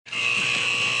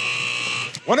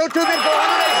102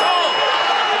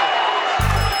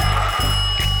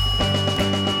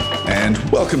 And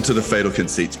welcome to the Fatal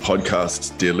Conceits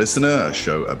Podcast, dear listener, a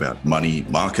show about money,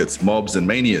 markets, mobs, and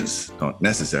manias, not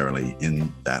necessarily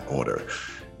in that order.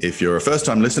 If you're a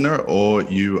first-time listener or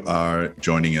you are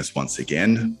joining us once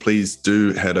again, please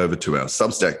do head over to our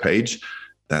Substack page.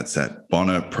 That's at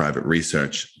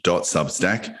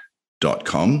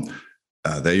bonnerprivateresearch.substack.com.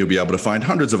 There you'll be able to find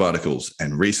hundreds of articles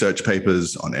and research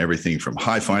papers on everything from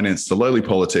high finance to lowly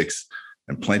politics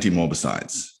and plenty more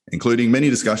besides, including many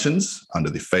discussions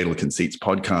under the Fatal Conceits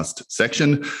Podcast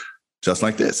section, just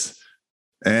like this.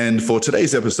 And for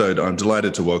today's episode, I'm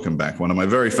delighted to welcome back one of my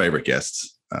very favorite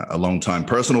guests, a longtime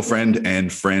personal friend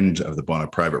and friend of the Bonner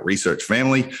Private Research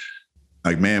family,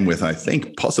 a man with, I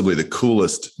think, possibly the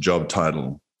coolest job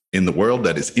title in the world,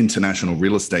 that is International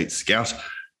Real Estate Scout.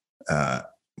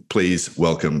 Please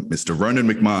welcome Mr. Ronan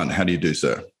McMahon. How do you do,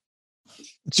 sir?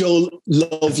 Joel,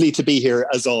 lovely to be here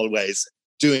as always.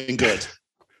 Doing good.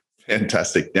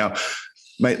 Fantastic. Now,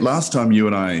 mate, last time you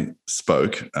and I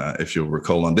spoke, if you'll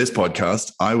recall on this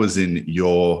podcast, I was in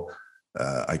your,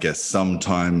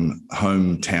 sometime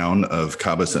hometown of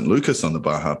Cabo San Lucas on the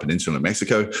Baja Peninsula,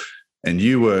 Mexico. And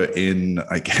you were in,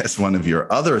 one of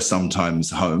your other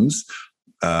sometimes homes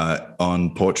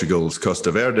on Portugal's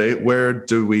Costa Verde. Where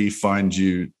do we find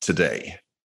you today?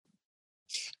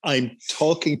 I'm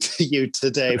talking to you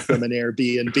today from an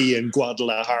Airbnb in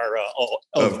Guadalajara,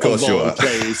 of course you all are.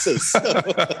 places.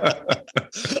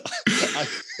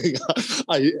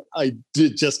 I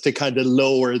did, just to kind of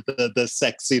lower the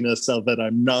sexiness of it.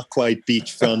 I'm not quite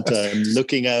beachfront. I'm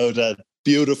looking out at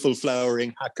beautiful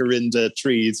flowering jacaranda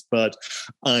trees, but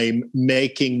I'm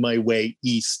making my way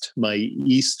east. My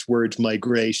eastward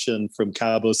migration from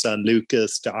Cabo San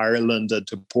Lucas to Ireland and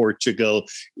to Portugal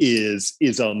is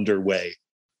underway.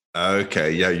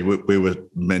 Okay, yeah, we were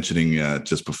mentioning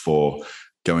just before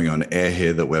going on air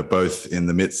here that we're both in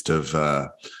the midst of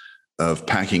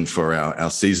packing for our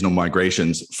seasonal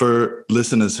migrations. For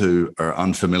listeners who are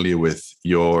unfamiliar with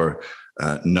your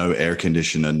no air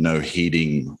conditioner, no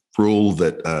heating rule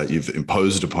that you've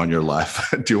imposed upon your life,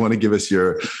 do you want to give us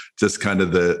your just kind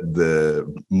of the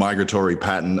migratory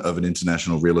pattern of an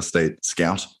international real estate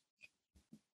scout?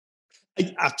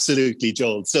 Absolutely,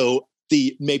 Joel. So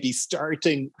maybe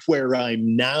starting where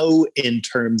I'm now in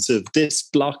terms of this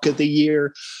block of the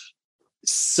year,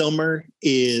 summer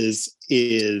is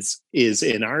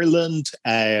in Ireland.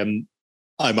 I'm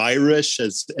Irish,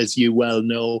 as you well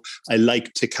know. I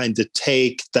like to kind of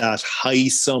take that high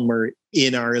summer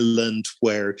in Ireland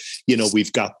where,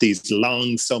 we've got these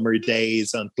long summer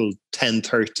days until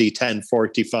 10:30,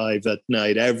 10:45 at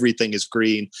night. Everything is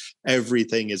green.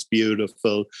 Everything is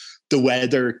beautiful. The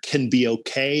weather can be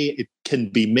okay. It can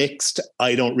be mixed.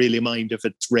 I don't really mind if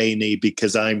it's rainy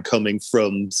because I'm coming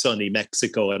from sunny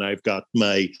Mexico and I've got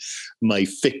my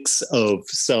fix of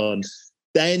sun.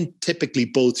 Then typically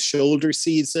both shoulder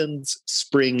seasons,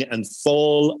 spring and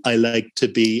fall, I like to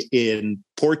be in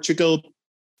Portugal.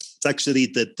 It's actually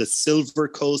the Silver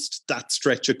Coast, that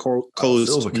stretch of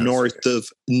coast north of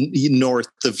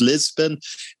Lisbon.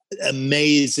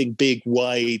 Amazing, big,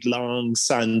 wide, long,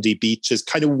 sandy beaches,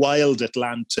 kind of wild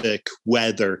Atlantic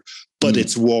weather, but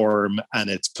it's warm and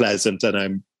it's pleasant. And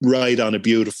I'm right on a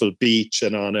beautiful beach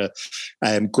and on a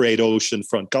great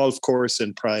oceanfront golf course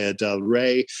in Praia del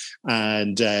Rey.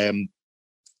 And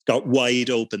got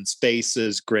wide open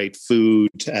spaces, great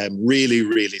food, really,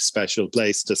 really special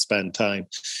place to spend time.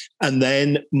 And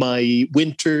then my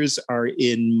winters are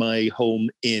in my home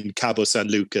in Cabo San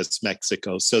Lucas,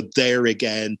 Mexico. So there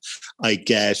again, I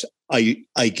get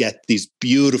these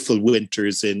beautiful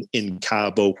winters in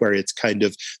Cabo where it's kind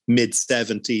of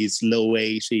mid-70s, low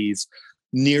 80s,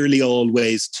 nearly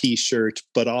always t-shirt,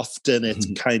 but often it's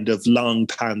kind of long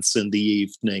pants in the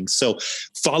evening. So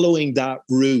following that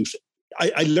route,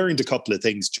 I learned a couple of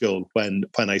things, Joel, when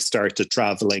I started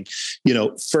traveling.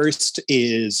 First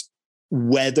is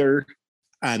weather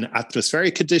and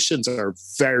atmospheric conditions are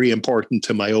very important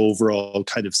to my overall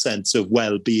kind of sense of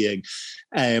well-being.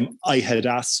 I had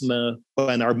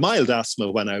mild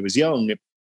asthma when I was young.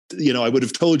 I would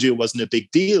have told you it wasn't a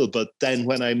big deal, but then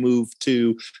when I moved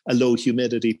to a low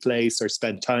humidity place or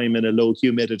spent time in a low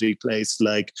humidity place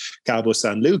like Cabo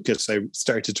San Lucas, I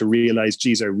started to realize,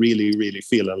 geez, I really, really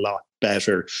feel a lot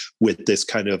better with this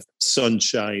kind of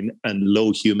sunshine and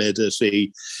low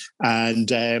humidity.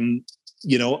 And,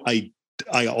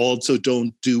 I also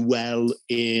don't do well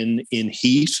in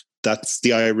heat. That's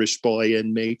the Irish boy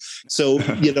in me. So,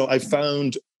 I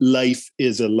found life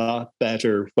is a lot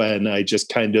better when I just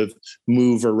kind of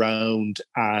move around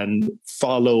and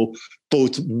follow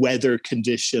both weather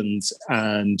conditions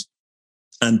and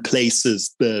and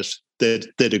places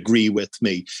that agree with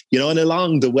me, and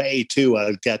along the way too,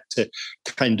 I'll get to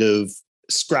kind of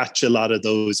scratch a lot of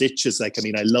those itches. Like, I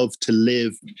mean, I love to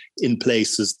live in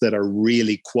places that are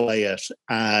really quiet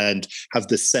and have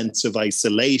the sense of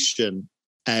isolation,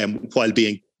 while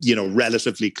being,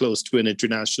 relatively close to an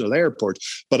international airport.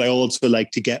 But I also like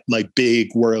to get my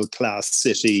big world-class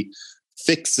city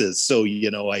fixes. So,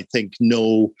 I think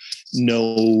no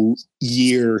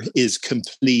year is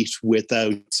complete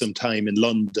without some time in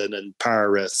London and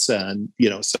Paris, and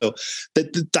so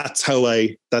that's how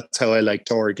I like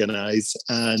to organize,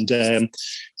 and and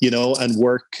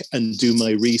work and do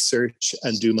my research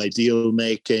and do my deal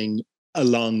making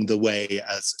along the way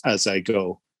as I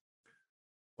go.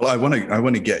 Well, I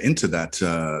want to get into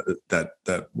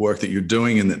that work that you're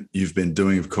doing and that you've been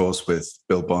doing, of course, with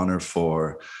Bill Bonner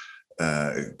for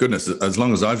goodness, as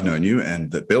long as I've known you,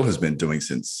 and that Bill has been doing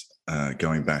since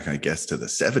going back, I guess, to the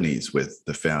 70s with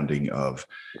the founding of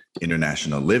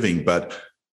International Living. But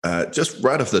just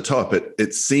right off the top,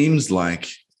 it seems like,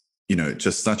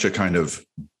 just such a kind of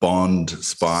Bond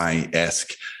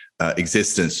spy-esque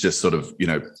existence, just sort of,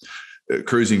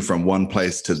 cruising from one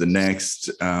place to the next.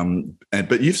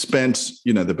 But you've spent,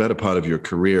 the better part of your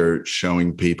career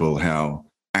showing people how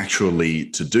actually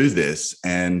to do this,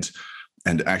 and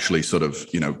actually sort of,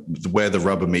 where the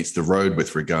rubber meets the road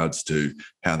with regards to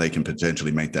how they can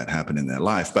potentially make that happen in their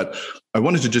life. But I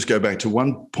wanted to just go back to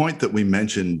one point that we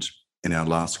mentioned in our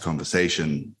last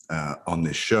conversation on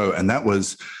this show. And that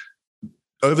was,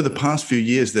 over the past few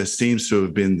years, there seems to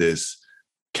have been this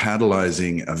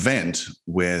catalyzing event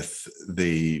with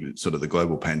the sort of the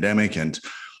global pandemic, and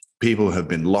people have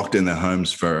been locked in their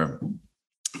homes for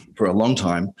a long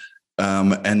time.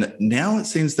 And now it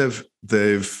seems they've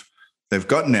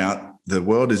gotten out. The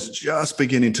world is just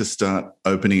beginning to start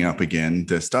opening up again.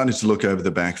 They're starting to look over the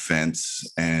back fence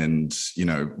and,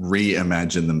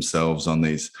 reimagine themselves on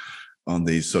these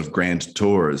sort of grand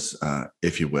tours,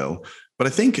 if you will. But I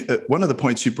think one of the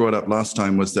points you brought up last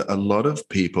time was that a lot of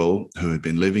people who had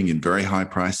been living in very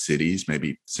high-priced cities,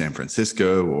 maybe San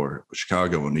Francisco or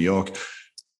Chicago or New York,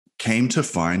 came to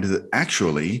find that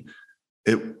actually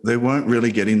they weren't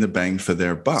really getting the bang for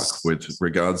their buck with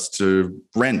regards to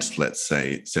rent. Let's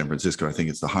say San Francisco, I think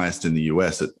it's the highest in the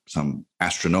US at some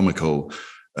astronomical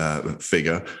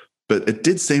figure. But it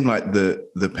did seem like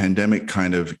the pandemic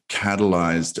kind of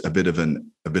catalyzed a bit of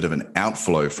an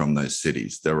outflow from those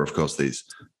cities. There were, of course, these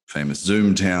famous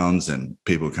Zoom towns and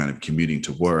people kind of commuting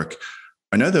to work.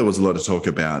 I know there was a lot of talk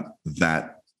about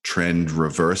that trend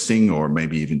reversing or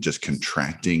maybe even just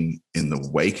contracting in the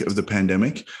wake of the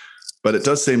pandemic. But it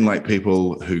does seem like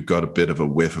people who got a bit of a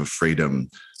whiff of freedom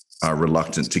are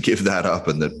reluctant to give that up,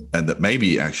 and that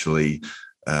maybe actually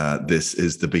this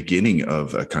is the beginning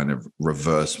of a kind of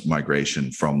reverse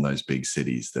migration from those big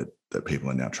cities that people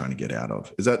are now trying to get out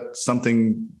of. Is that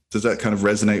something, does that kind of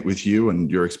resonate with you and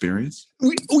your experience?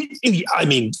 I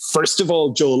mean, first of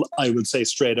all, Joel, I would say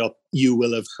straight up, you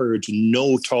will have heard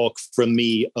no talk from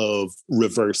me of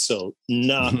reversal,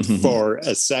 not for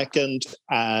a second.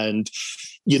 And,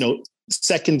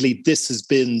 secondly, this has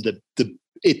been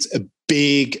it's a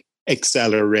big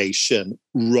acceleration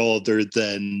rather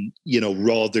than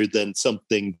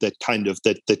something that kind of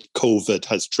that COVID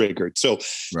has triggered. So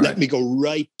Let me go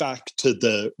right back to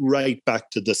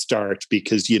the start,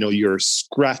 because you're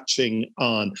scratching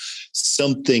on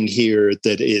something here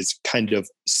that is kind of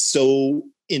so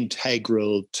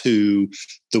integral to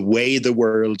the way the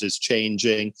world is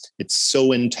changing. It's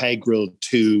so integral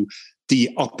to the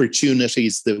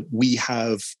opportunities that we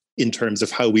have in terms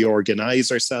of how we organize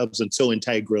ourselves, and so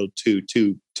integral to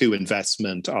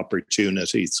investment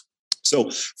opportunities. So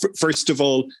first of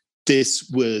all, this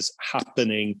was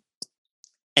happening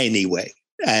anyway.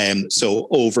 So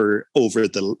over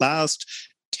the last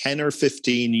 10 or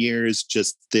 15 years,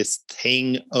 just this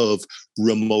thing of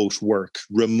remote work,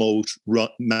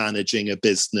 managing a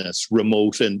business,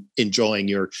 remote and enjoying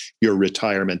your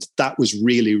retirement, that was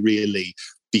really, really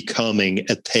becoming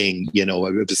a thing. I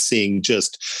was seeing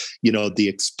just, the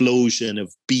explosion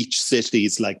of beach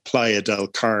cities like Playa del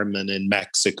Carmen in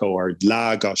Mexico or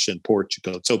Lagos in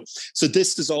Portugal. So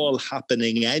this is all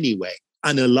happening anyway.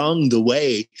 And along the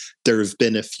way, there have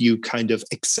been a few kind of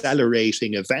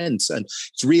accelerating events. And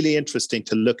it's really interesting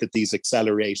to look at these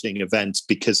accelerating events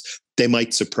because they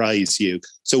might surprise you.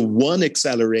 So one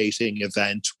accelerating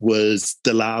event was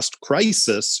the last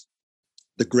crisis,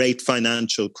 the great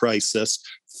financial crisis,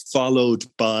 followed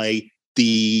by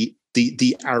the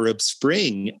Arab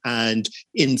Spring and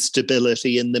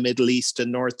instability in the Middle East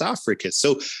and North Africa.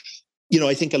 So,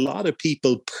 I think a lot of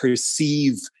people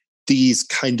perceive these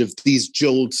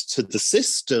jolts to the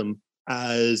system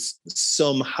as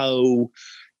somehow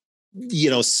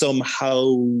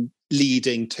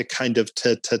leading to kind of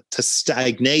to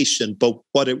stagnation. But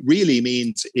what it really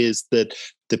means is that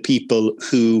the people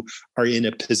who are in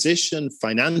a position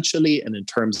financially and in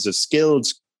terms of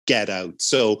skills get out.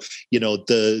 So,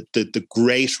 the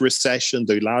Great Recession,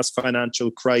 the last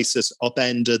financial crisis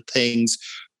upended things.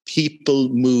 People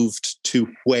moved to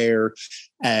where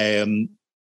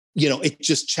it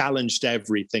just challenged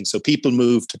everything. So people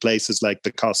moved to places like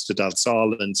the Costa del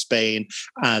Sol in Spain,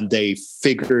 and they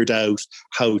figured out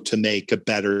how to make a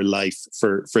better life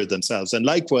for themselves. And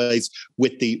likewise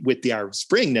with the Arab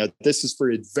Spring. Now, this is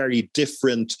for a very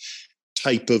different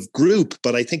type of group,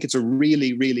 but I think it's a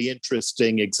really, really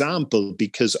interesting example,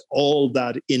 because all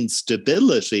that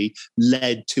instability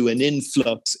led to an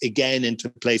influx again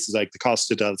into places like the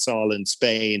Costa del Sol in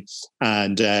Spain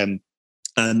and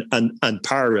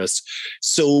Paris.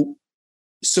 So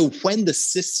when the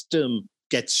system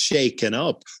gets shaken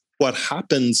up, what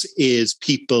happens is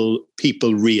people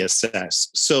reassess.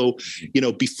 So,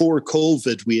 before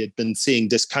COVID, we had been seeing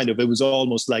this it was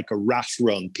almost like a rat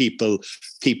run. People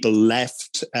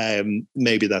left,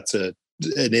 maybe that's an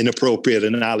inappropriate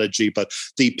analogy, but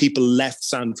the people left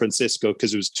San Francisco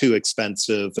because it was too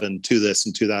expensive and to this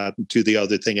and to that and to the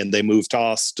other thing. And they moved to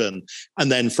Austin.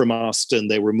 And then from Austin,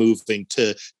 they were moving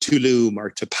to Tulum or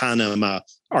to Panama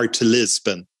or to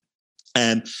Lisbon.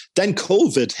 And then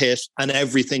COVID hit and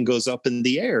everything goes up in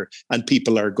the air, and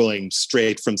people are going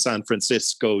straight from San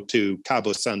Francisco to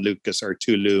Cabo San Lucas or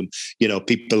Tulum.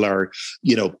 People are,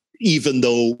 even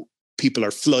though people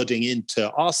are flooding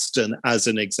into Austin, as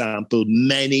an example,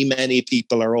 many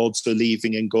people are also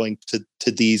leaving and going to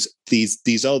these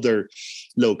other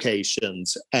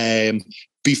locations. During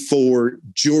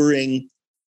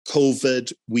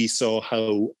COVID, we saw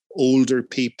how older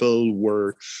people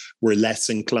were less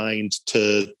inclined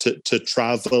to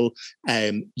travel.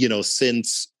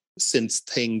 Since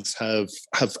things have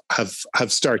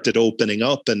started opening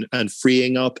up and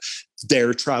freeing up,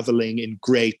 they're traveling in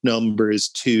great numbers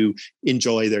to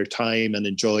enjoy their time and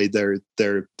enjoy their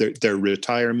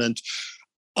retirement.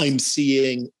 I'm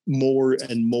seeing more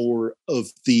and more of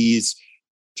these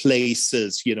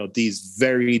places, these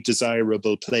very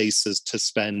desirable places to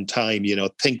spend time.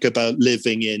 Think about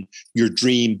living in your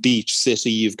dream beach city.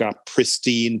 You've got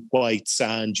pristine white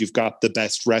sand. You've got the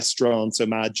best restaurants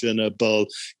imaginable.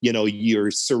 You're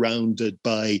surrounded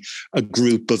by a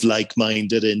group of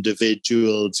like-minded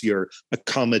individuals. Your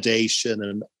accommodation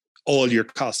and all your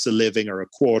costs of living are a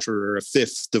quarter or a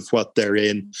fifth of what they're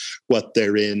in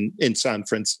San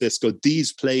Francisco.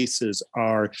 These places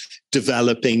are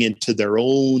developing into their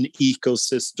own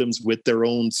ecosystems with their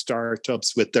own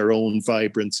startups, with their own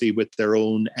vibrancy, with their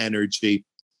own energy.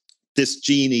 This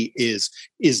genie is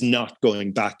not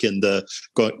going back in the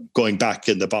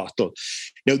bottle.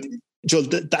 Joel,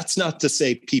 that's not to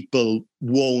say people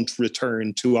won't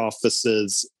return to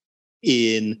offices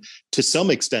to some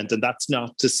extent, and that's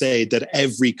not to say that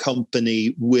every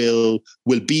company will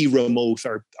be remote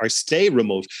or stay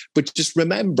remote. But just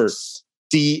remember,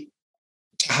 to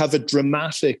have a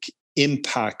dramatic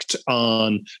impact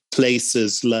on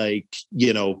places like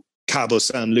Cabo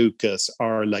San Lucas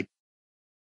or like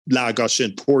Lagos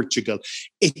in Portugal,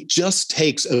 it just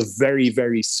takes a very,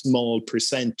 very small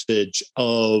percentage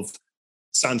of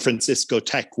San Francisco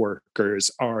tech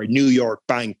workers or New York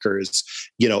bankers.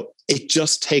 It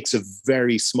just takes a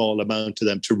very small amount of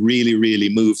them to really, really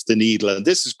move the needle. And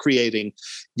this is creating,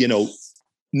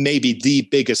 maybe the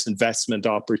biggest investment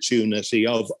opportunity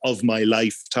of my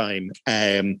lifetime.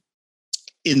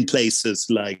 In places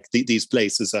like these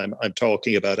places I'm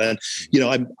talking about. And,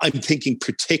 I'm thinking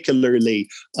particularly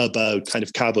about kind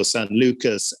of Cabo San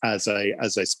Lucas as I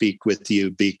speak with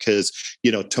you, because,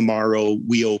 tomorrow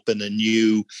we open a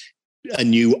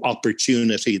new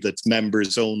opportunity that's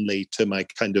members only to my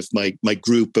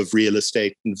group of real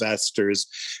estate investors.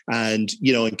 And,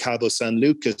 in Cabo San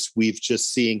Lucas, we've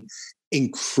just seen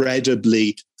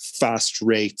incredibly fast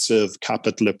rates of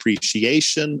capital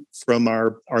appreciation from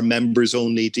our members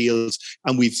only deals,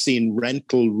 and we've seen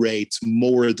rental rates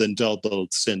more than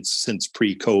doubled since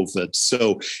pre-COVID.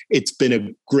 So it's been a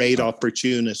great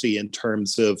opportunity in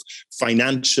terms of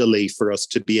financially for us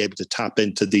to be able to tap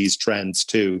into these trends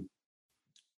too.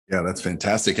 Yeah, that's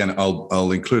fantastic, and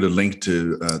I'll include a link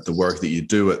to the work that you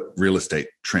do at Real Estate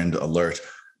Trend Alert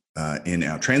in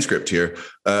our transcript here.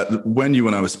 When you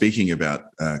and I were speaking about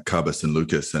Cabo San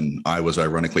Lucas, and I was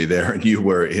ironically there and you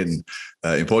were in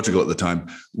Portugal at the time,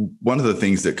 one of the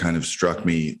things that kind of struck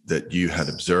me that you had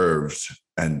observed,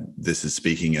 and this is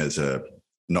speaking as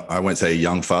I won't say a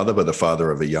young father, but the father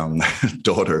of a young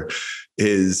daughter,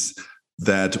 is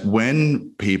that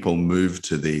when people move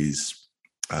to these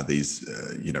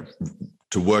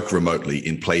to work remotely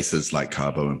in places like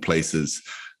Cabo and places,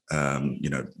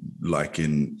 like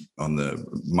on the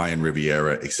Mayan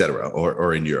Riviera, et cetera,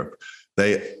 or in Europe,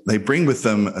 they bring with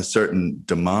them a certain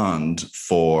demand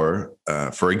for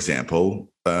example,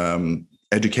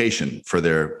 education for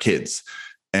their kids.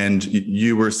 And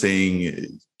you were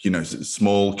seeing,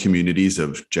 small communities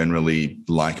of generally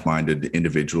like-minded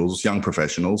individuals, young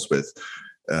professionals with,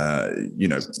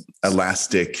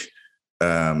 elastic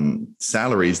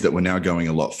salaries that were now going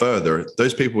a lot further.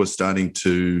 Those people were starting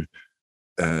to,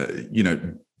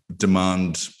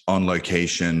 demand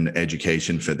on-location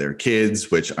education for their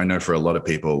kids, which I know for a lot of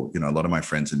people, a lot of my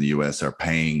friends in the US are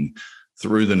paying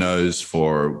through the nose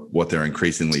for what they're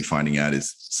increasingly finding out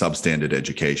is substandard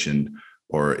education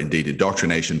or indeed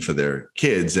indoctrination for their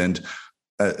kids. And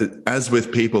as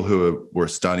with people who were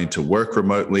starting to work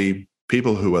remotely,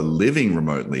 people who are living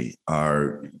remotely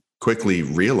are quickly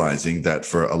realizing that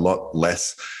for a lot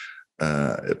less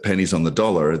pennies on the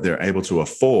dollar, they're able to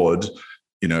afford,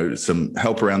 some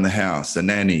help around the house, a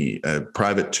nanny, a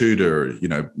private tutor,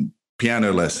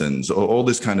 piano lessons, all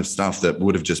this kind of stuff that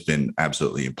would have just been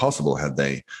absolutely impossible had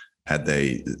they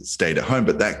stayed at home.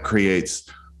 But that creates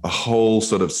a whole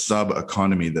sort of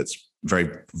sub-economy that's very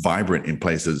vibrant in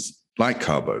places like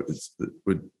Cabo.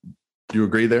 Would you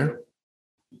agree there?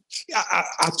 Yeah,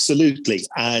 absolutely.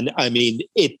 And I mean,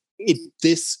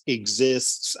 this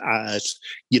exists at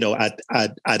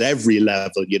every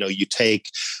level. You take,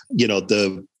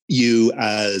 you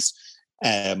as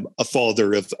a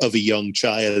father of a young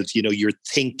child, you're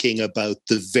thinking about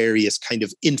the various kind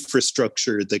of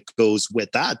infrastructure that goes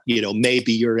with that.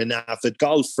 Maybe you're an avid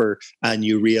golfer and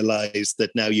you realize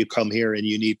that now you come here and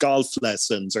you need golf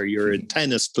lessons, or you're a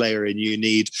tennis player and you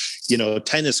need,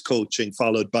 tennis coaching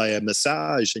followed by a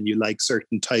massage, and you like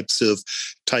certain types of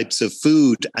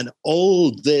food. And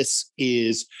all this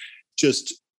is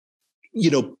just,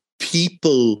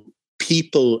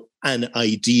 people and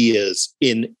ideas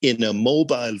in a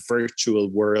mobile virtual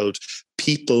world.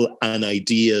 People and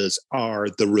ideas are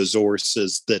the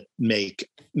resources that make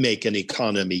an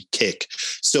economy kick.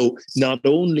 So not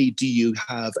only do you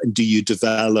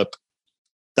develop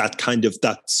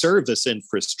that service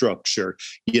infrastructure,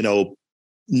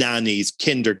 nannies,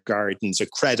 kindergartens,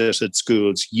 accredited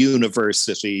schools,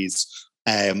 universities,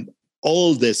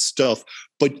 all this stuff,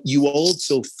 but you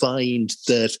also find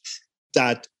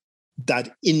that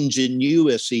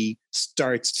ingenuity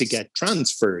starts to get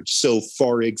transferred. So,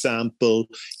 for example,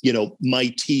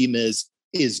 my team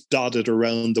is dotted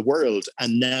around the world,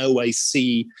 and now I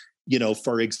see,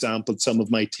 for example, some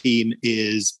of my team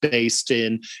is based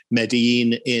in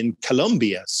Medellin in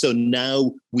Colombia. So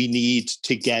now we need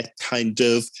to get kind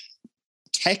of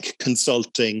tech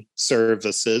consulting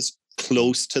services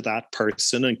close to that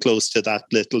person and close to that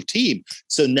little team.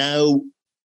 So now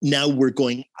we're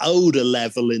going out a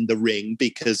level in the ring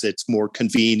because it's more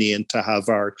convenient to have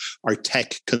our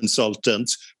tech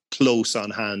consultants close on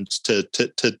hand to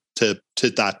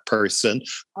that person.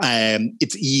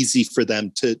 It's easy for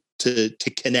them to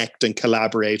connect and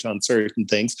collaborate on certain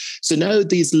things. So now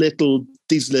these little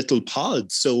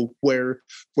pods. So where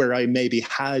I maybe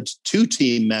had 2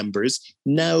 team members,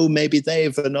 now maybe they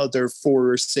have another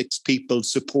 4 or 6 people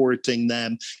supporting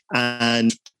them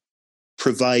and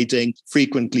providing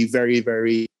frequently very,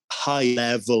 very high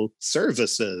level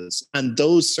services. And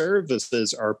those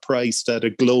services are priced at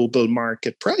a global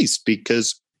market price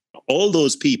because all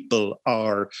those people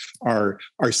are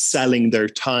selling their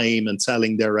time and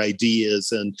selling their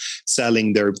ideas and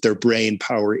selling their brain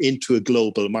power into a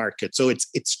global market. So it's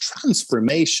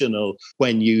transformational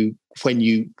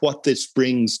what this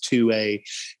brings to a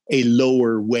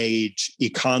lower wage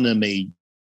economy.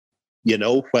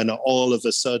 When all of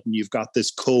a sudden you've got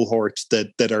this cohort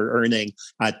that are earning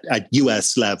at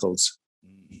US levels.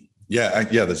 Yeah.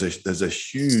 There's a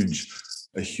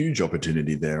huge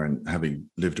opportunity there. And having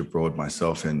lived abroad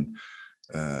myself in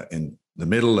the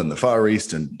Middle and the Far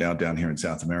East, and now down here in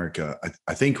South America,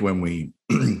 I think when we,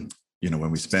 when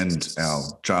we spend our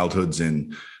childhoods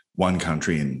in one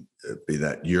country, and be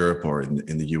that Europe or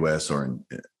in the US or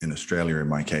in Australia, in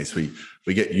my case, we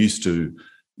get used to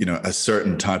a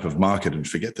certain type of market and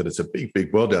forget that it's a big,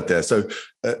 big world out there. So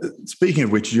speaking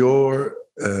of which,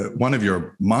 one of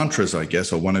your mantras, I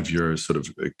guess, or one of your sort of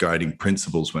guiding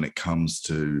principles when it comes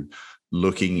to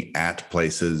looking at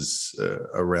places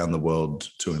around the world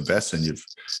to invest in,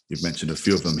 you've mentioned a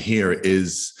few of them here,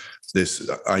 is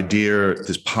this idea,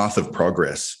 this path of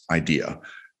progress idea.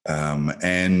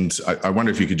 And I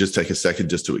wonder if you could just take a second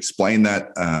just to explain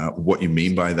that, what you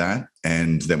mean by that,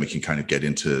 and then we can kind of get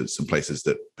into some places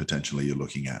that potentially you're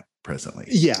looking at presently.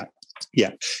 Yeah.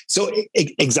 So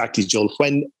exactly, Joel.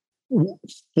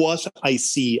 What I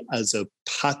see as a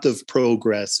path of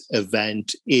progress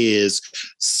event is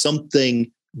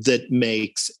something that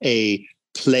makes a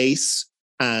place,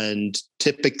 and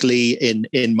typically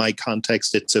in my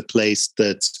context, it's a place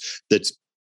that's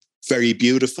very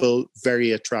beautiful,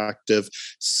 very attractive.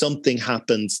 Something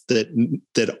happens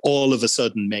that all of a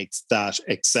sudden makes that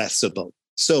accessible.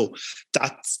 So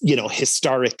that's,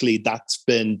 historically, that's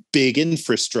been big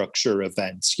infrastructure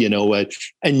events.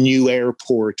 A new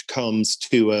airport comes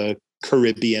to a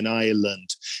Caribbean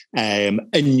island, a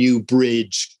new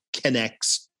bridge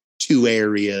connects two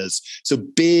areas. So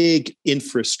big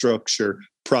infrastructure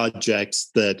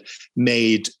projects that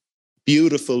made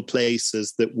beautiful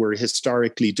places that were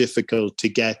historically difficult to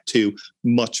get to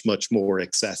much, much more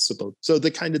accessible. So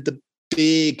the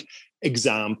big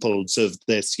examples of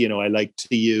this, I like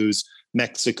to use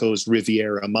Mexico's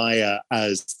Riviera Maya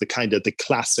as the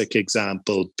classic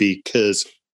example, because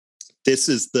this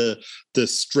is the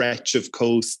stretch of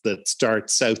coast that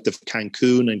starts south of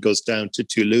Cancun and goes down to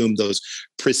Tulum, those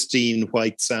pristine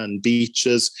white sand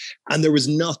beaches. And there was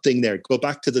nothing there. Go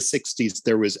back to the 60s.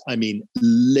 There was,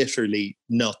 literally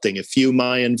nothing. A few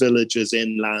Mayan villages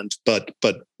inland, but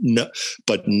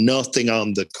nothing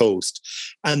on the coast.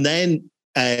 And then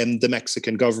the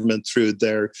Mexican government, through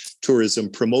their tourism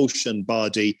promotion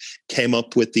body, came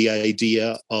up with the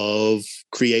idea of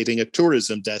creating a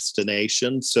tourism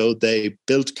destination. So they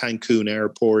built Cancun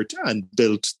Airport and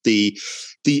built the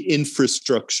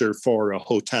infrastructure for a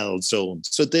hotel zone.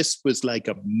 So this was like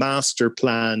a master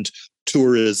planned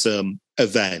tourism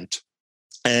event.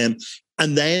 And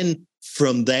then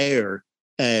from there,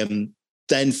 they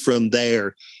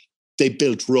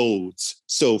built roads.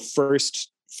 So first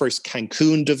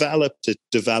Cancun developed. It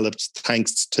developed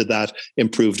thanks to that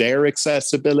improved air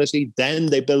accessibility. Then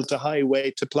they built a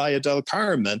highway to Playa del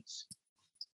Carmen.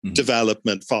 Mm-hmm.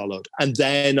 Development followed, and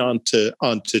then onto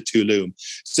Tulum.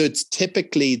 So it's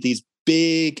typically these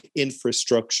big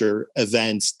infrastructure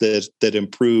events that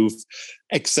improve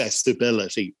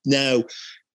accessibility. Now,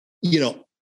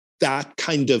 that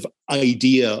kind of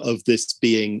idea of this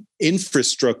being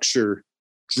infrastructure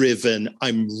driven,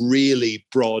 I'm really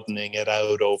broadening it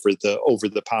out over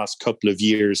the past couple of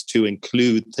years to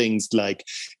include things like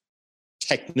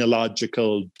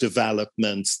technological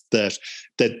developments that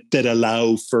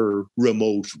allow for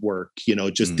remote work,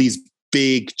 these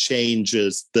big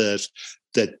changes that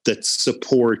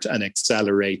support and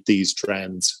accelerate these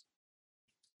trends.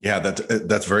 Yeah,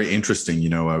 that's very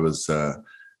interesting. I was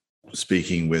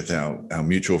speaking with our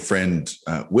mutual friend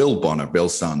Will Bonner,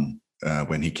 Bill's son,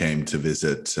 when he came to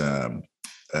visit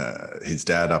his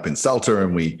dad up in Salta,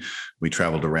 and we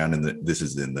traveled around this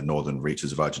is in the northern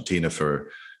reaches of Argentina for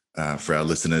our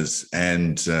listeners,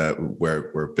 and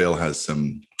where Bill has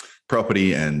some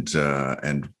property, and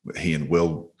he and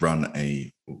Will run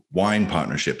a wine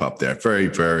partnership up there. Very,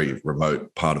 very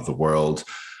remote part of the world,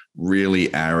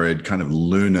 really arid, kind of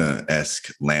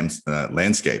lunar-esque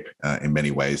landscape in many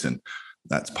ways, and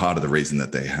that's part of the reason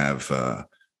that they have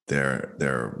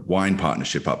their wine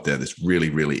partnership up there, this really,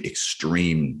 really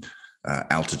extreme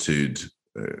altitude,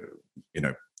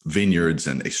 vineyards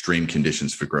and extreme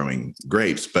conditions for growing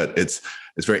grapes. But it's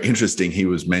very interesting. He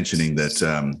was mentioning that,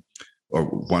 or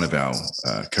one of our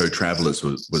co-travelers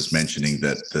was mentioning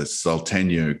that the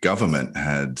Salteño government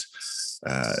had,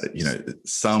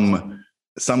 some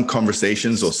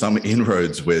conversations or some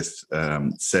inroads with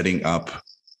setting up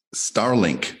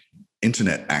Starlink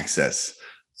internet access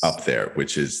up there,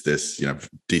 which is this,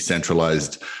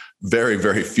 decentralized, very,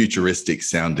 very futuristic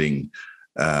sounding,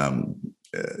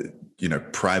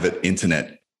 private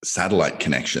internet satellite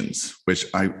connections, which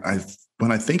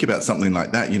when I think about something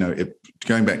like that,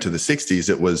 going back to the 60s,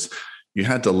 it was, you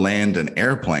had to land an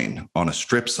airplane on a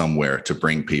strip somewhere to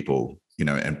bring people,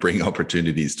 and bring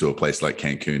opportunities to a place like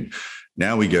Cancun.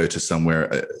 Now we go to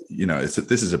somewhere, this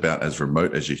is about as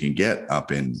remote as you can get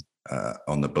up in,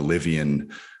 on the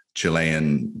Bolivian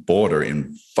Chilean border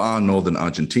in far northern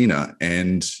Argentina.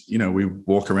 And, we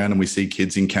walk around and we see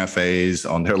kids in cafes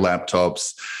on their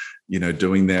laptops,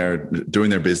 doing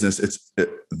their business.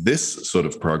 This sort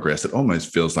of progress, it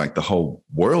almost feels like the whole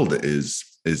world is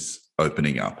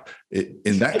opening up.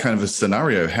 In that kind of a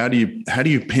scenario, how do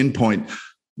you pinpoint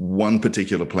one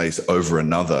particular place over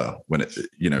another when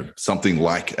something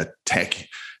like a tech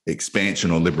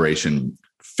expansion or liberation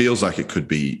feels like it could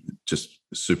be just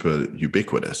super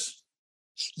ubiquitous?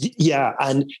 Yeah,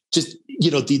 and just,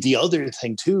 the other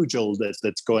thing too, Joel,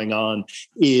 that's going on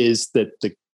is that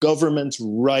the governments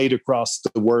right across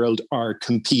the world are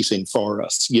competing for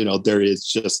us. There is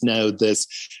just now this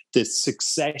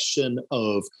succession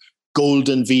of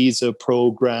golden visa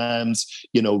programs,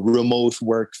 remote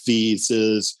work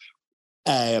visas.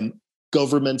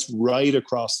 Governments right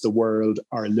across the world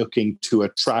are looking to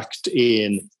attract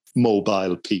in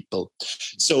mobile people.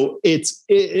 So it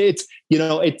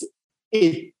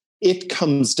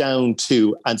comes down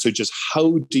to, and so just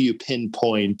how do you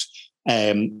pinpoint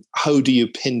the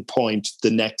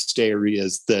next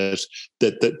areas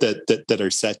that are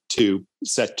set to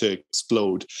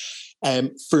explode?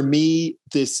 For me,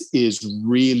 this is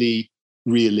really,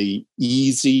 really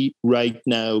easy right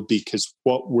now, because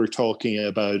what we're talking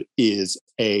about is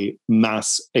a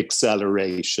mass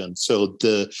acceleration. So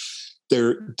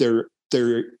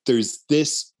there's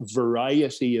this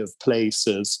variety of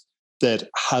places that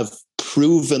have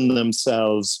proven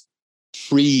themselves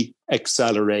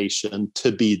pre-acceleration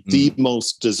to be the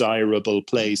most desirable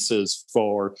places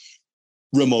for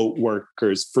remote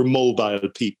workers, for mobile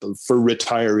people, for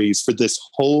retirees, for this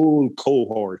whole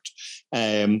cohort,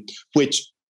 which,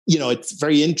 it's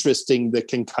very interesting that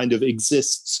can kind of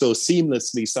exist so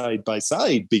seamlessly side by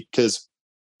side, because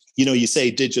you say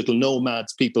digital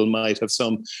nomads, people might have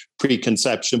some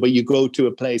preconception, but you go to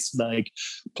a place like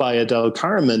Playa del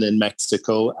Carmen in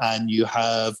Mexico and you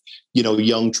have,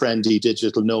 young, trendy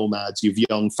digital nomads, you've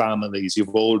young families,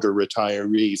 you've older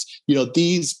retirees.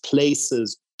 These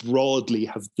places broadly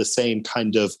have the same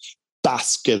kind of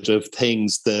basket of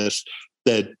things that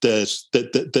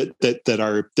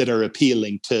are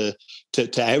appealing to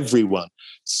everyone.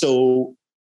 So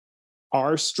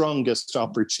our strongest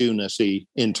opportunity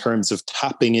in terms of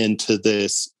tapping into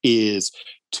this is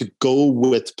to go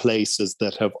with places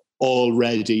that have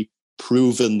already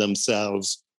proven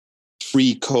themselves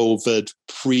pre-COVID,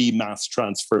 pre-mass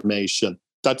transformation.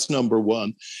 That's number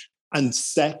one. And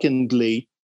secondly,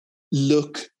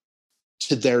 look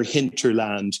to their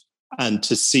hinterland and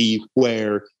to see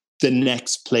where the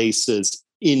next places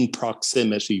in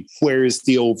proximity, where is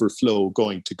the overflow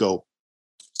going to go?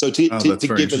 So to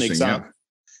give an example,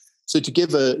 to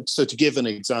give an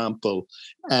example,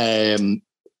 and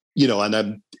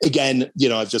I've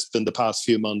just been the past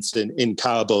few months in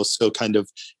Cabo, so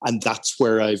and that's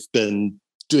where I've been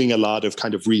doing a lot of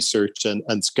kind of research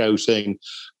and scouting.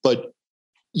 But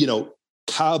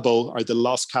Cabo, or the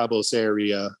Los Cabos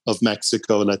area of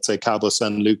Mexico, let's say Cabo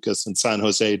San Lucas and San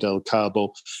Jose del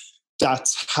Cabo,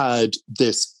 that's had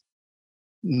this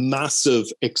massive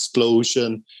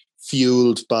explosion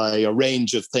fueled by a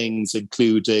range of things,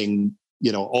 including,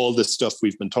 all the stuff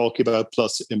we've been talking about,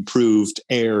 plus improved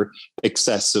air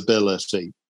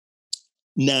accessibility.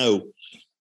 Now,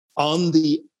 on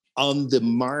the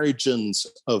margins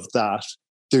of that,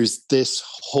 there's this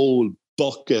whole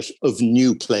bucket of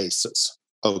new places.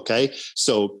 Okay,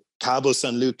 so Cabo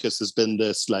San Lucas has been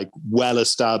this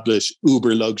well-established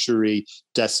uber luxury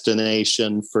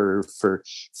destination for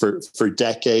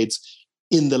decades.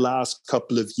 In the last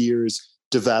couple of years,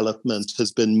 development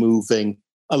has been moving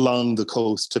along the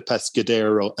coast to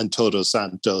Pescadero and Todos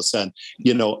Santos. And,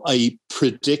 I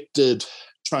predicted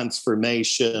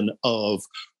transformation of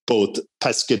both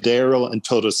Pescadero and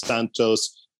Todos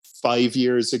Santos 5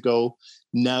 years ago.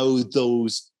 Now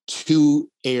those two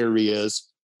areas,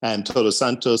 Todos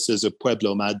Santos is a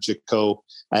pueblo mágico,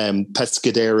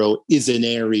 Pescadero is an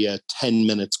area 10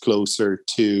 minutes closer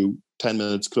to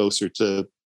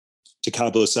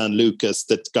Cabo San Lucas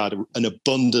that's got an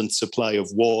abundant supply of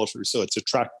water. So it's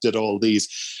attracted all these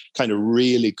kind of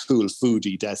really cool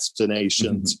foodie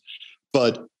destinations.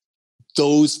 But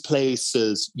those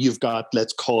places, you've got,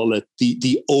 let's call it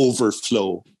the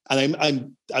overflow. And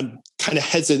I'm kind of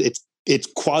hesitant. It's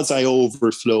quasi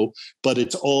overflow, but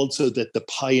it's also that the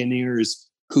pioneers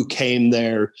who came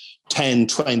there 10,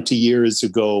 20 years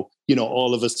ago,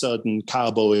 all of a sudden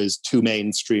Cabo is too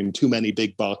mainstream, too many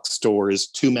big box stores,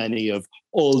 too many of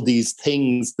all these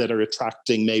things that are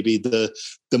attracting maybe the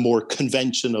more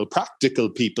conventional, practical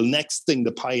people. Next thing,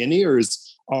 the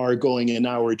pioneers are going an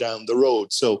hour down the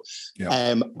road. So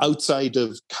outside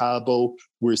of Cabo,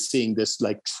 we're seeing this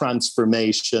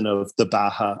transformation of the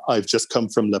Baja. I've just come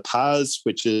from La Paz,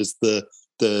 which is the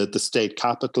state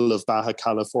capital of Baja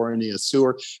California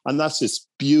Sur. And that's this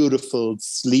beautiful,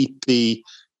 sleepy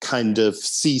kind of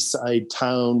seaside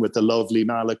town with a lovely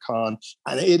Malecon.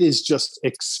 And it is just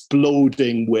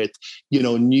exploding with,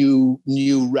 new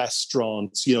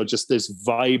restaurants, just this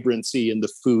vibrancy in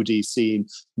the foodie scene,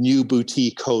 new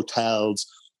boutique hotels,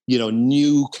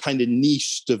 new kind of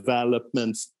niche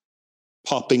developments.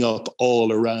 popping up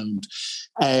all around.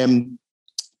 Then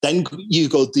you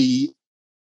go the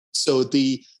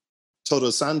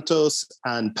Todos Santos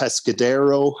and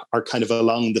Pescadero are kind of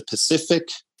along the Pacific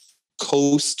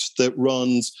coast that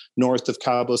runs north of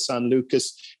Cabo San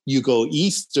Lucas. You go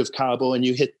east of Cabo and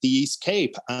you hit the East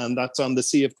Cape, and that's on the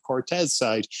Sea of Cortez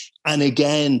side. And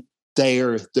again,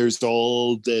 there's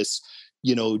all this,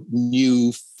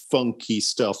 new funky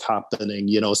stuff happening.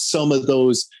 Some of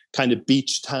those kind of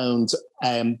beach towns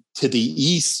to the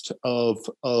east of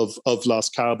Los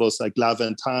Cabos, like La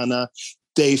Ventana,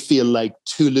 they feel like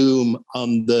Tulum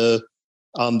on the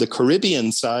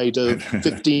Caribbean side of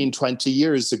 15, 20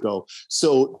 years ago.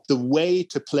 So the way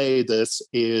to play this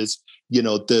is,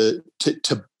 to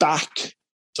back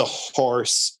the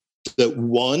horse that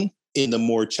won in the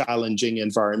more challenging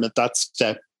environment. That's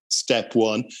step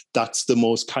one. That's the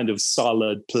most kind of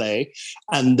solid play.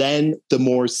 And then the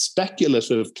more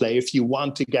speculative play, if you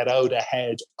want to get out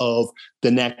ahead of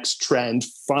the next trend,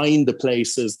 find the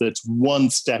places that's one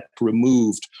step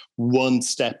removed, one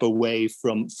step away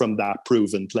from that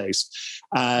proven place.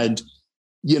 And,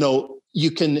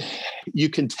 you can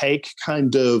take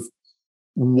kind of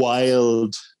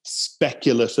wild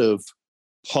speculative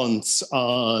punts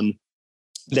on,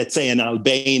 let's say, in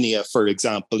Albania, for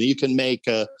example. You can make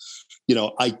I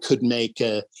could make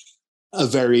a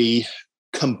very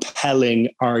compelling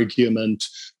argument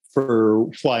for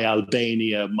why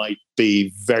Albania might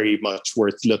be very much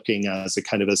worth looking as a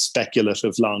kind of a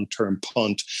speculative long-term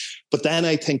punt. But then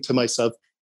I think to myself,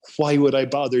 why would I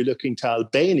bother looking to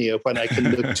Albania when I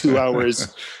can look 2 hours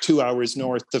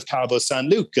north of Cabo San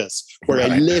Lucas, where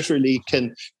I literally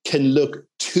can look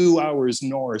 2 hours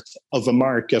north of a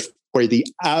market where the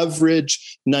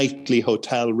average nightly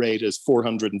hotel rate is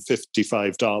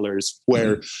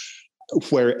 $455,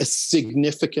 where a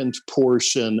significant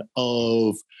portion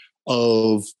of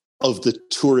the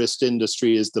tourist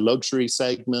industry is the luxury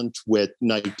segment, with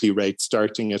nightly rates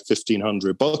starting at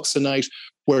 $1,500 a night,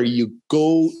 where you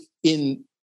go in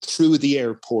through the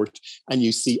airport and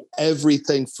you see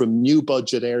everything from new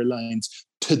budget airlines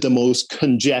to the most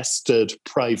congested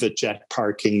private jet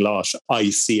parking lot I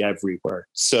see everywhere.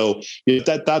 So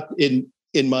that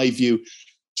in my view,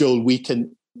 Joel, we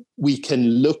can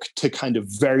look to kind of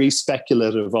very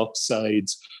speculative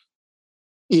upsides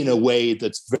in a way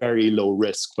that's very low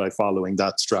risk by following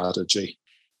that strategy.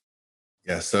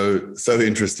 Yeah, so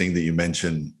interesting that you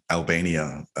mentioned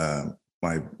Albania.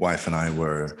 My wife and I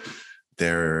were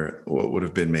there, what would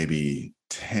have been maybe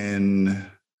 8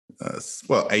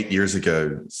 years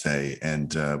ago, say,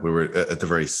 and we were at the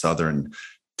very southern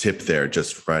tip there,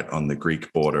 just right on the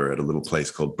Greek border at a little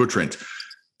place called Butrint.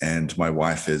 And my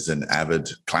wife is an avid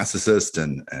classicist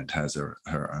and has her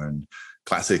own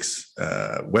classics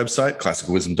website,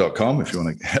 classicalwisdom.com, if you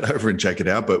want to head over and check it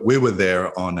out. But we were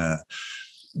there on a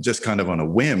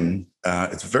whim.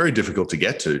 It's very difficult to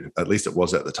get to, at least it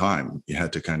was at the time. You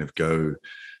had to kind of go,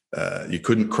 you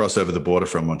couldn't cross over the border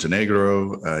from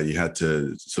Montenegro. You had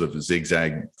to sort of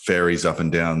zigzag ferries up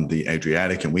and down the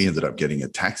Adriatic, and we ended up getting a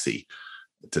taxi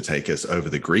to take us over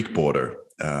the Greek border,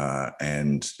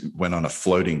 and went on a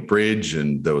floating bridge,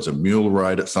 and there was a mule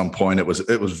ride at some point. It was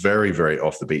very, very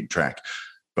off the beaten track.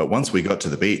 But once we got to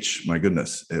the beach, my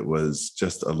goodness, it was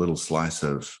just a little slice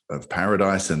of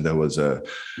paradise. And there was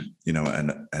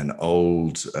an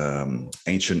old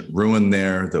ancient ruin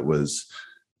there that was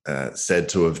said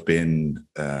to have been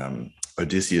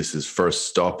Odysseus's first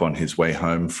stop on his way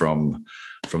home from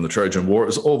the Trojan War. It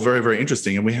was all very, very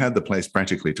interesting. And we had the place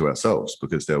practically to ourselves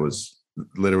because there was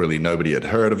literally nobody had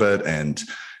heard of it. And,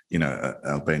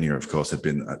 Albania, of course, had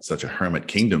been such a hermit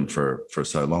kingdom for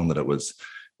so long that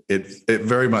it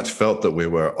very much felt that we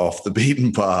were off the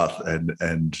beaten path and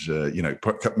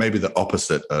maybe the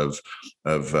opposite of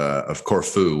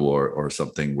Corfu or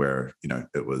something where,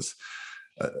 it was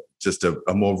just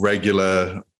a more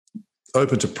regular,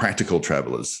 open to practical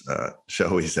travelers,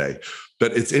 shall we say.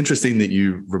 But it's interesting that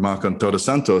you remark on Todos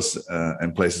Santos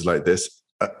and places like this.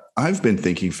 I've been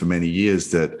thinking for many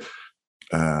years that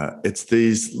it's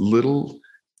these little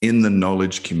in the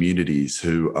knowledge communities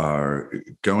who are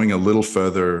going a little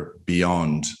further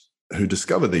beyond, who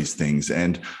discover these things.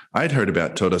 And I'd heard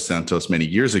about Todos Santos many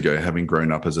years ago, having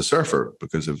grown up as a surfer,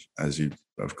 because of, as you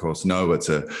of course know,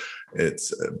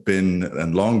 it's been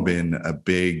and long been a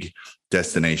big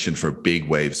destination for big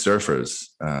wave surfers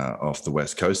off the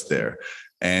West Coast there.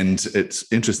 And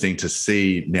it's interesting to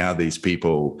see now these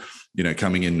people,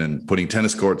 coming in and putting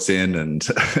tennis courts in and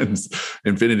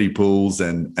infinity pools,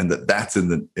 and that's in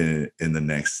the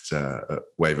next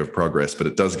wave of progress. But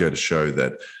it does go to show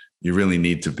that you really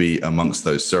need to be amongst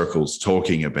those circles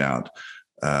talking about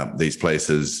these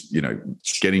places,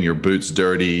 getting your boots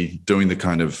dirty, doing the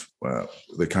kind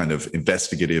of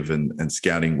investigative and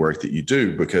scouting work that you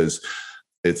do, because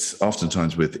it's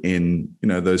oftentimes within,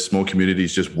 those small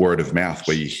communities, just word of mouth,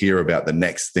 where you hear about the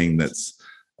next thing that's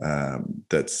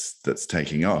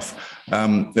taking off.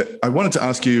 I wanted to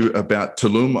ask you about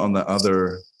Tulum on the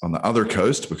other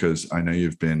coast, because I know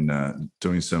you've been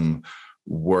doing some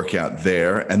work out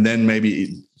there, and then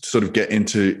maybe sort of get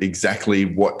into exactly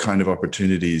what kind of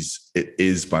opportunities it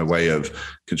is by way of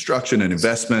construction and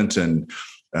investment and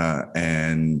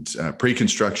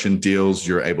pre-construction deals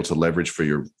you're able to leverage for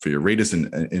your readers,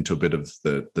 and into a bit of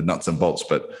the nuts and bolts.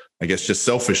 But I guess just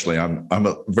selfishly, I'm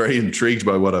very intrigued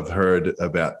by what I've heard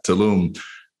about Tulum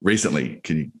recently.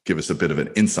 Can you give us a bit of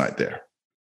an insight there?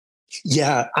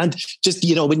 Yeah, and just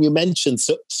when you mention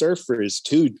surfers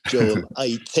too, Joel,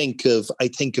 I think of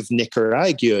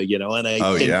Nicaragua, and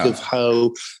I think of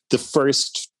how the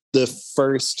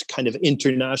first kind of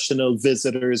international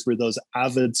visitors were those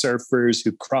avid surfers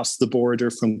who crossed the border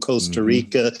from Costa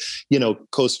Rica.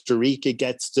 Costa Rica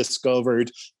gets discovered.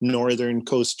 Northern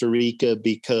Costa Rica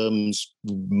becomes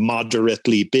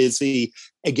moderately busy.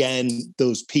 Again,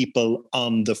 those people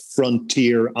on the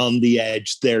frontier, on the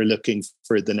edge, they're looking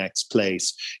for the next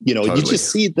place. Totally. You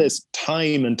just see this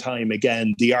time and time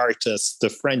again. The artists, the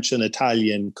French and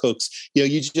Italian cooks,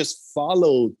 you just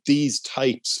follow these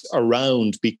types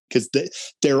around because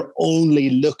they're only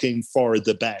looking for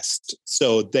the best.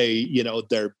 So they're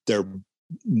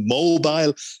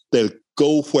mobile. They'll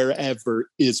go wherever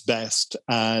is best.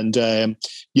 And,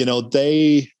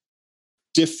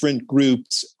 different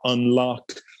groups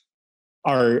unlock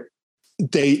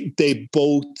they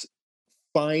both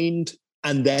find,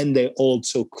 and then they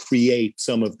also create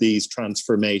some of these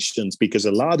transformations, because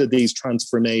a lot of these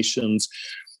transformations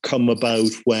come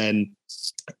about when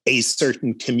a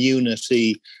certain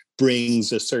community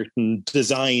brings a certain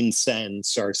design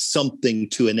sense or something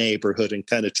to a neighborhood and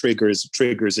kind of triggers a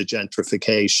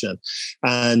gentrification.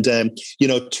 And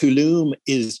Tulum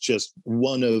is just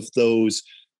one of those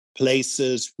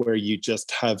places where you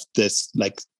just have this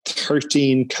like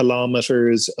 13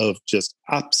 kilometers of just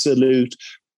absolute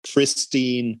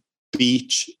pristine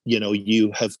beach.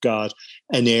 You have got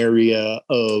an area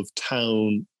of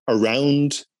town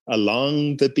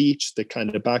along the beach that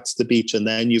kind of backs the beach, and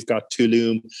then you've got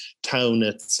Tulum town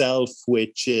itself,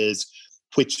 which is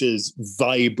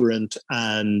vibrant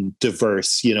and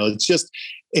diverse. It's just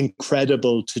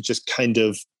incredible to just kind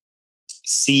of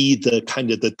see the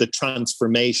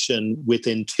transformation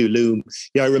within Tulum.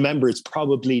 I remember it's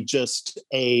probably just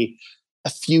a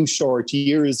few short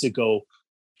years ago,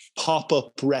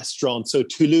 pop-up restaurant. So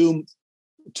Tulum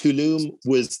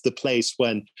was the place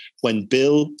when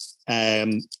Bill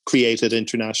created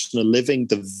International Living.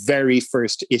 The very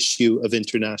first issue of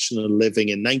International Living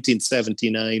in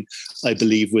 1979, I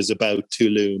believe, was about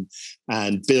Tulum.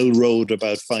 And Bill wrote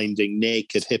about finding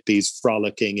naked hippies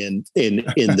frolicking in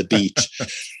the beach.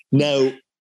 Now,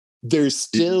 there's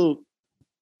still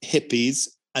hippies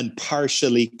and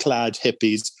partially clad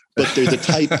hippies, but they're the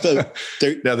type of...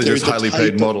 They're just highly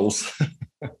paid models.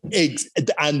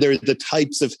 And they're the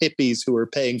types of hippies who are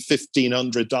paying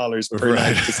 $1,500 per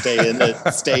night to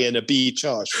stay in a beach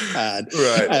hut. And,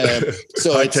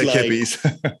 so high-tech hippies.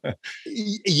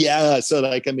 Yeah. So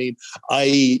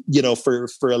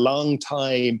for a long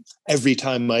time, every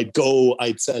time I'd go,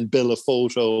 I'd send Bill a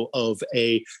photo of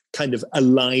a kind of a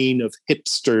line of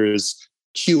hipsters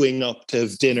queuing up to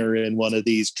have dinner in one of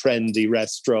these trendy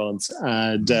restaurants.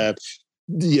 And,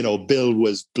 Bill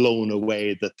was blown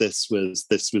away that this was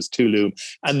Tulum.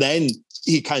 And then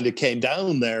he kind of came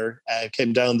down there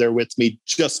with me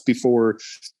just before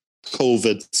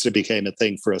COVID became a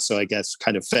thing for us. So I guess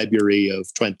kind of February of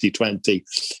 2020.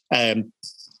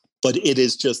 But it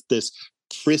is just this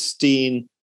pristine,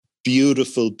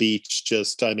 beautiful beach.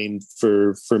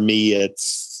 For me,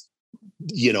 it's,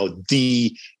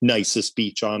 the nicest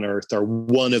beach on earth, or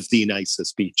one of the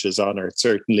nicest beaches on earth,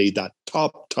 certainly that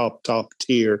top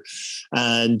tier.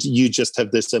 And you just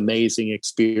have this amazing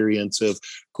experience of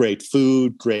great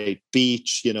food, great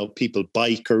beach, people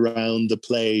bike around the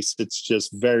place. It's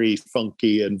just very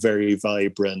funky and very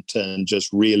vibrant and just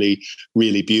really,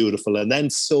 really beautiful. And then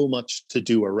so much to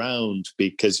do around,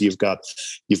 because you've got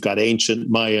ancient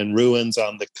Mayan ruins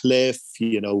on the cliff,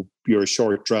 your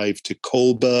short drive to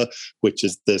Coba, which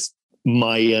is this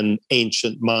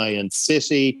ancient Mayan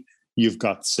city. You've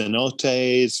got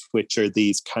cenotes, which are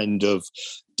these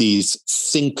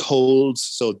sinkholes.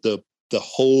 So the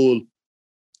whole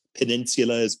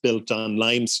peninsula is built on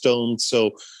limestone.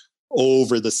 So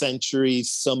over the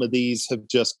centuries, some of these have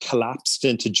just collapsed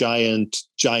into giant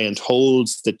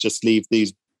holes that just leave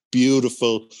these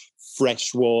beautiful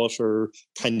freshwater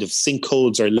kind of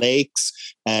sinkholes or lakes,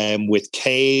 with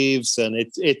caves, and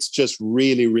it's just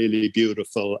really, really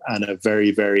beautiful and a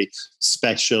very, very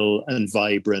special and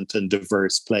vibrant and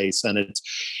diverse place. And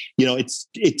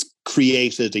it's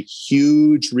created a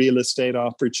huge real estate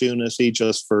opportunity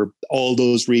just for all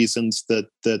those reasons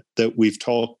that we've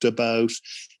talked about.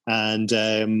 And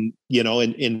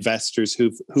investors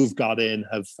who've got in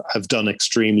have done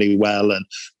extremely well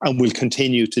and will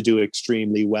continue to do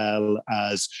extremely well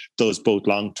as those both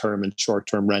long-term and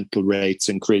short-term rental rates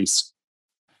increase.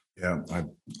 Yeah,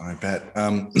 I bet.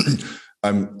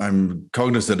 I'm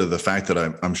cognizant of the fact that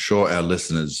I'm sure our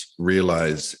listeners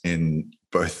realize in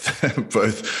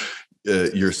both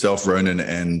yourself, Ronan,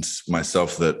 and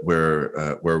myself that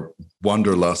we're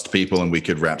wanderlust people, and we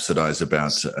could rhapsodize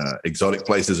about exotic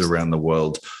places around the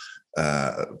world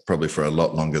probably for a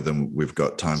lot longer than we've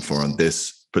got time for on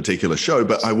this particular show.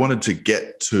 But I wanted to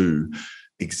get to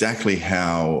exactly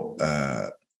how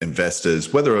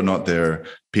investors, whether or not they're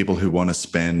people who want to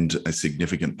spend a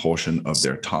significant portion of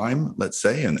their time, let's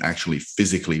say, and actually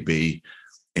physically be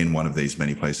in one of these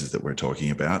many places that we're talking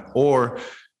about, or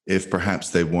if perhaps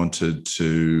they wanted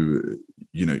to,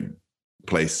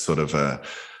 place sort of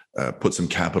put some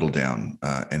capital down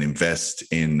and invest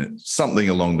in something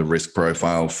along the risk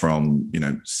profile from,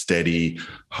 steady,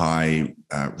 high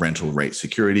rental rate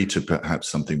security to perhaps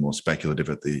something more speculative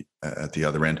at the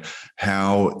other end,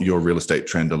 how your real estate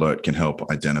trend alert can help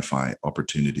identify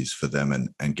opportunities for them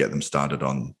and get them started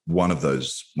on one of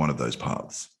those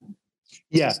paths.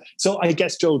 Yeah. So I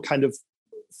guess, Joel, kind of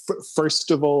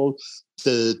first of all,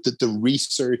 the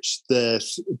research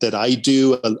that I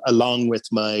do along with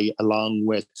my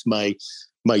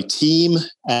team,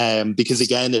 because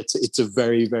again, it's a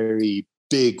very, very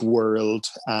big world,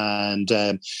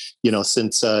 and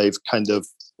since I've kind of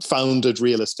founded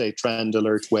Real Estate Trend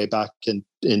Alert way back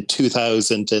in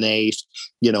 2008,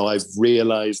 I've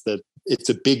realized that it's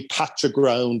a big patch of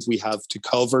ground we have to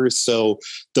cover. So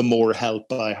the more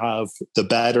help I have, the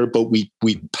better. But we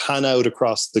pan out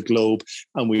across the globe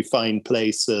and we find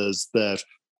places that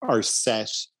are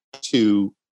set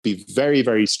to be very,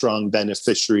 very strong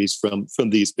beneficiaries from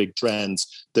these big trends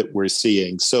that we're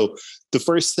seeing. So the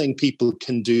first thing people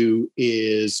can do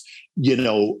is,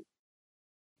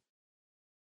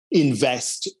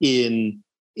 invest in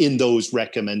those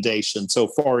recommendations. So,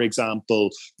 for example,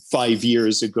 5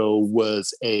 years ago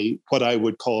was what I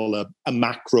would call a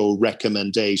macro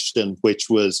recommendation, which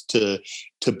was to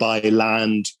buy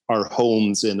land or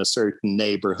homes in a certain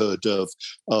neighborhood of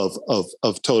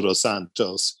Todos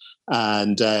Santos,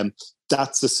 and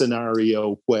that's a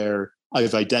scenario where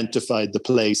I've identified the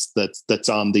place that's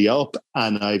on the up,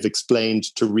 and I've explained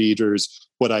to readers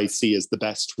what I see as the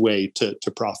best way to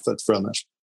profit from it.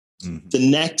 Mm-hmm. The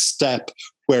next step,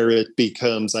 where it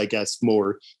becomes, I guess,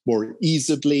 more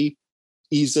easily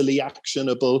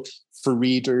actionable for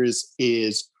readers,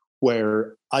 is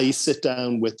where I sit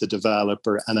down with the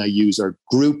developer and I use our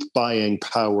group buying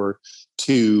power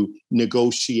to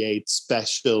negotiate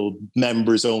special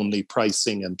members-only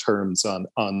pricing and terms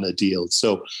on the deal.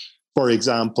 So, for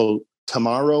example,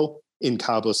 tomorrow in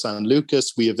Cabo San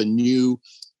Lucas, we have a new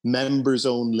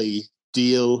members-only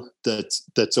deal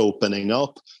that's opening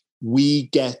up. We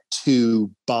get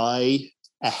to buy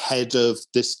ahead of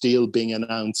this deal being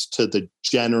announced to the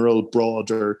general,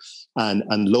 broader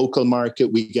and local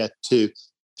market. We get to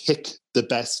pick the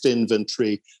best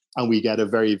inventory, and we get a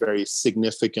very, very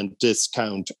significant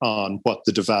discount on what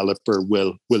the developer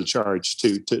will charge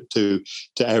to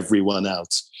everyone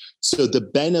else. So the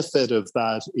benefit of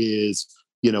that is,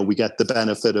 we get the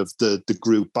benefit of the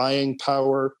group buying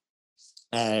power,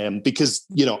 because,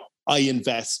 I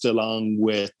invest along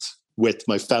with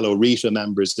my fellow RETA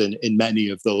members in many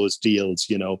of those deals.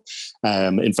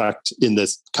 In fact, in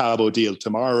this Cabo deal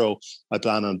tomorrow, I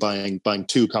plan on buying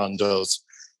 2 condos.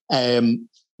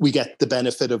 We get the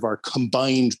benefit of our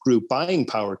combined group buying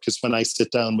power, because when I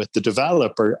sit down with the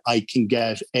developer, I can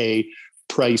get a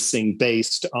pricing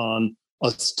based on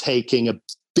us taking a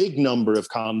big number of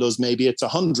condos. Maybe it's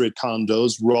 100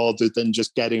 condos, rather than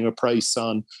just getting a price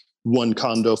on 1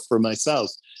 condo for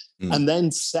myself. Mm. And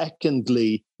then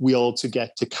secondly, we also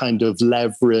get to kind of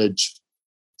leverage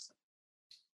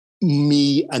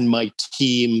me and my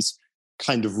team's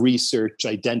kind of research,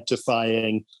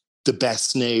 identifying the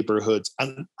best neighborhoods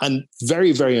and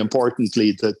very, very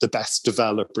importantly, the best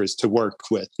developers to work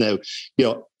with. Now,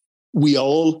 we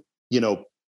all,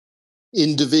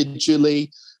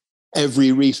 individually,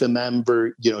 every RETA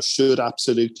member, should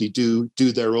absolutely do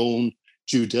their own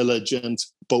due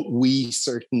diligence, but we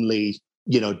certainly,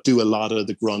 do a lot of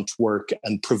the grunt work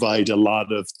and provide a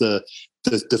lot of the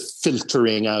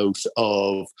filtering out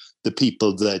of the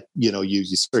people that you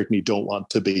certainly don't want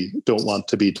to be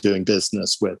doing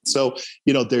business with. So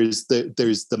there's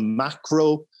the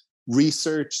macro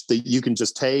research that you can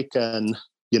just take and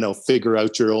figure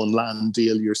out your own land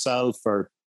deal yourself, or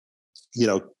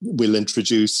we'll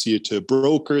introduce you to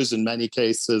brokers in many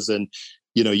cases, and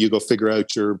you go figure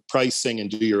out your pricing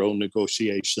and do your own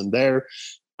negotiation there.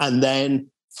 And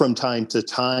then from time to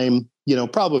time,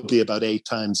 probably about 8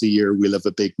 times a year, we'll have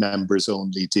a big members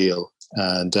only deal.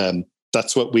 And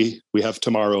that's what we have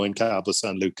tomorrow in Cabo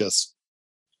San Lucas.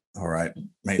 All right,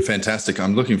 mate, fantastic.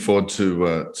 I'm looking forward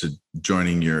to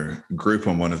joining your group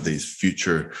on one of these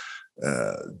future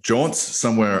jaunts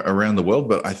somewhere around the world.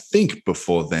 But I think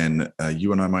before then,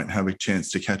 you and I might have a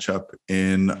chance to catch up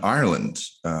in Ireland.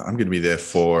 I'm going to be there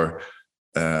for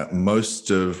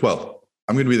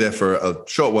I'm going to be there for a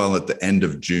short while at the end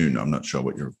of June. I'm not sure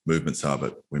what your movements are,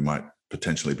 but we might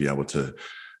potentially be able to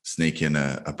sneak in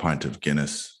a pint of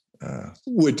Guinness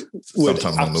would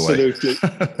sometime along the way.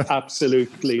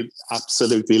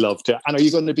 absolutely love to. And are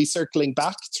you going to be circling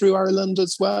back through Ireland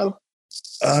as well?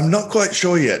 I'm not quite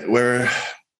sure yet.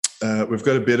 We've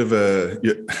got a bit of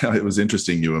it was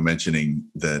interesting you were mentioning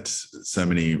that so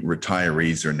many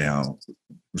retirees are now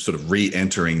sort of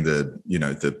re-entering the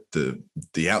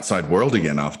outside world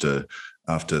again after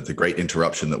the great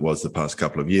interruption that was the past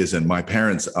couple of years. And my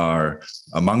parents are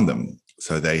among them.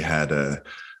 So they had a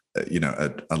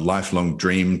lifelong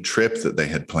dream trip that they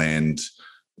had planned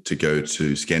to go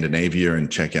to Scandinavia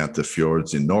and check out the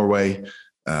fjords in Norway.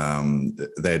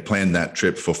 They had planned that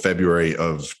trip for February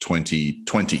of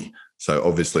 2020. So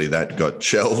obviously that got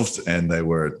shelved, and they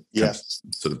were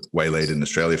sort of waylaid in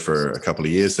Australia for a couple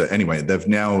of years. So anyway, they've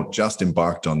now just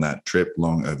embarked on that trip,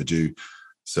 long overdue.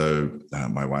 So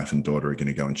my wife and daughter are going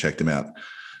to go and check them out,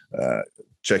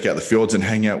 check out the fjords and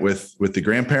hang out with the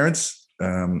grandparents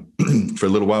for a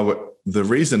little while. But the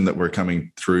reason that we're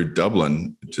coming through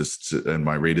Dublin, and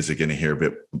my readers are going to hear a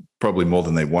bit, probably more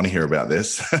than they want to hear about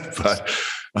this, but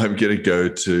I'm going to go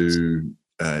to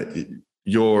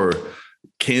your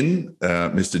kin,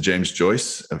 Mr. James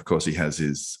Joyce. Of course, he has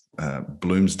his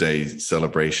Bloomsday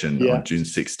celebration on June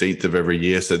 16th of every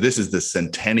year. So this is the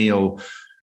centennial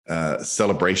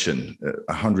celebration,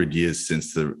 100 years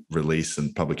since the release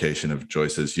and publication of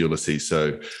Joyce's Ulysses.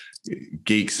 So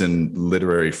geeks and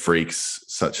literary freaks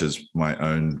such as my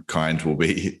own kind will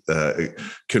be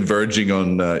converging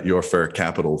on your fair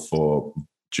capital for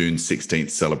June 16th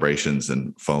celebrations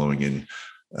and following in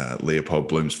Leopold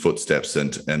Bloom's footsteps.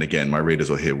 And again, my readers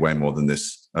will hear way more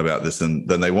about this than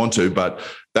they want to, but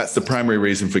that's the primary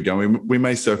reason for going. We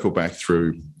may circle back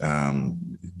through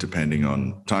depending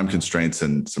on time constraints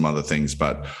and some other things,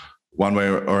 but one way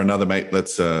or another, mate,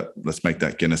 let's make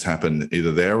that Guinness happen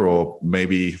either there or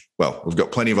maybe, we've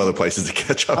got plenty of other places to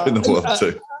catch up in the world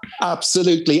too.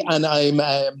 Absolutely. And I'm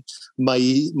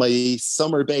my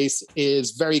summer base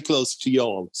is very close to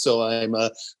Joel. So I'm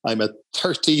a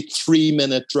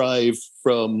 33-minute drive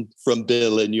from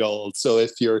Bill in Joel. So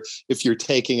if you're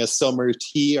taking a summer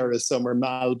tea or a summer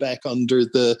Malbec under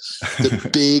the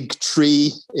big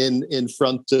tree in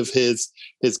front of his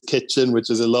kitchen,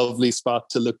 which is a lovely spot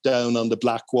to look down on the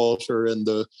Blackwater and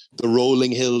the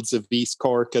rolling hills of East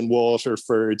Cork and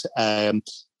Waterford,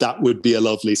 that would be a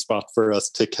lovely spot for us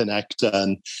to connect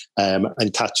and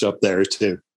catch up there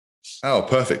too. Oh,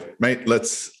 perfect, mate.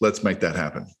 Let's make that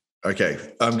happen. Okay,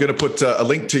 I'm going to put a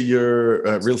link to your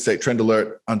real estate trend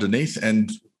alert underneath.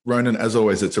 And Ronan, as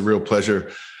always, it's a real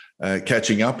pleasure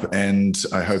catching up. And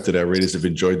I hope that our readers have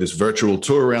enjoyed this virtual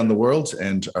tour around the world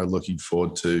and are looking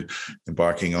forward to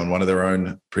embarking on one of their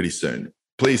own pretty soon.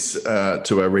 Please,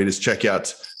 to our readers, check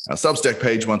out our Substack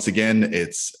page. Once again,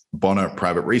 it's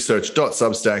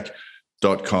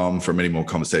bonnerprivateresearch.substack.com for many more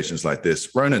conversations like this.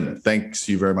 Ronan, thanks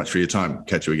you very much for your time.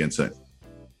 Catch you again soon.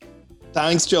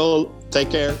 Thanks, Joel.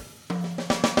 Take care.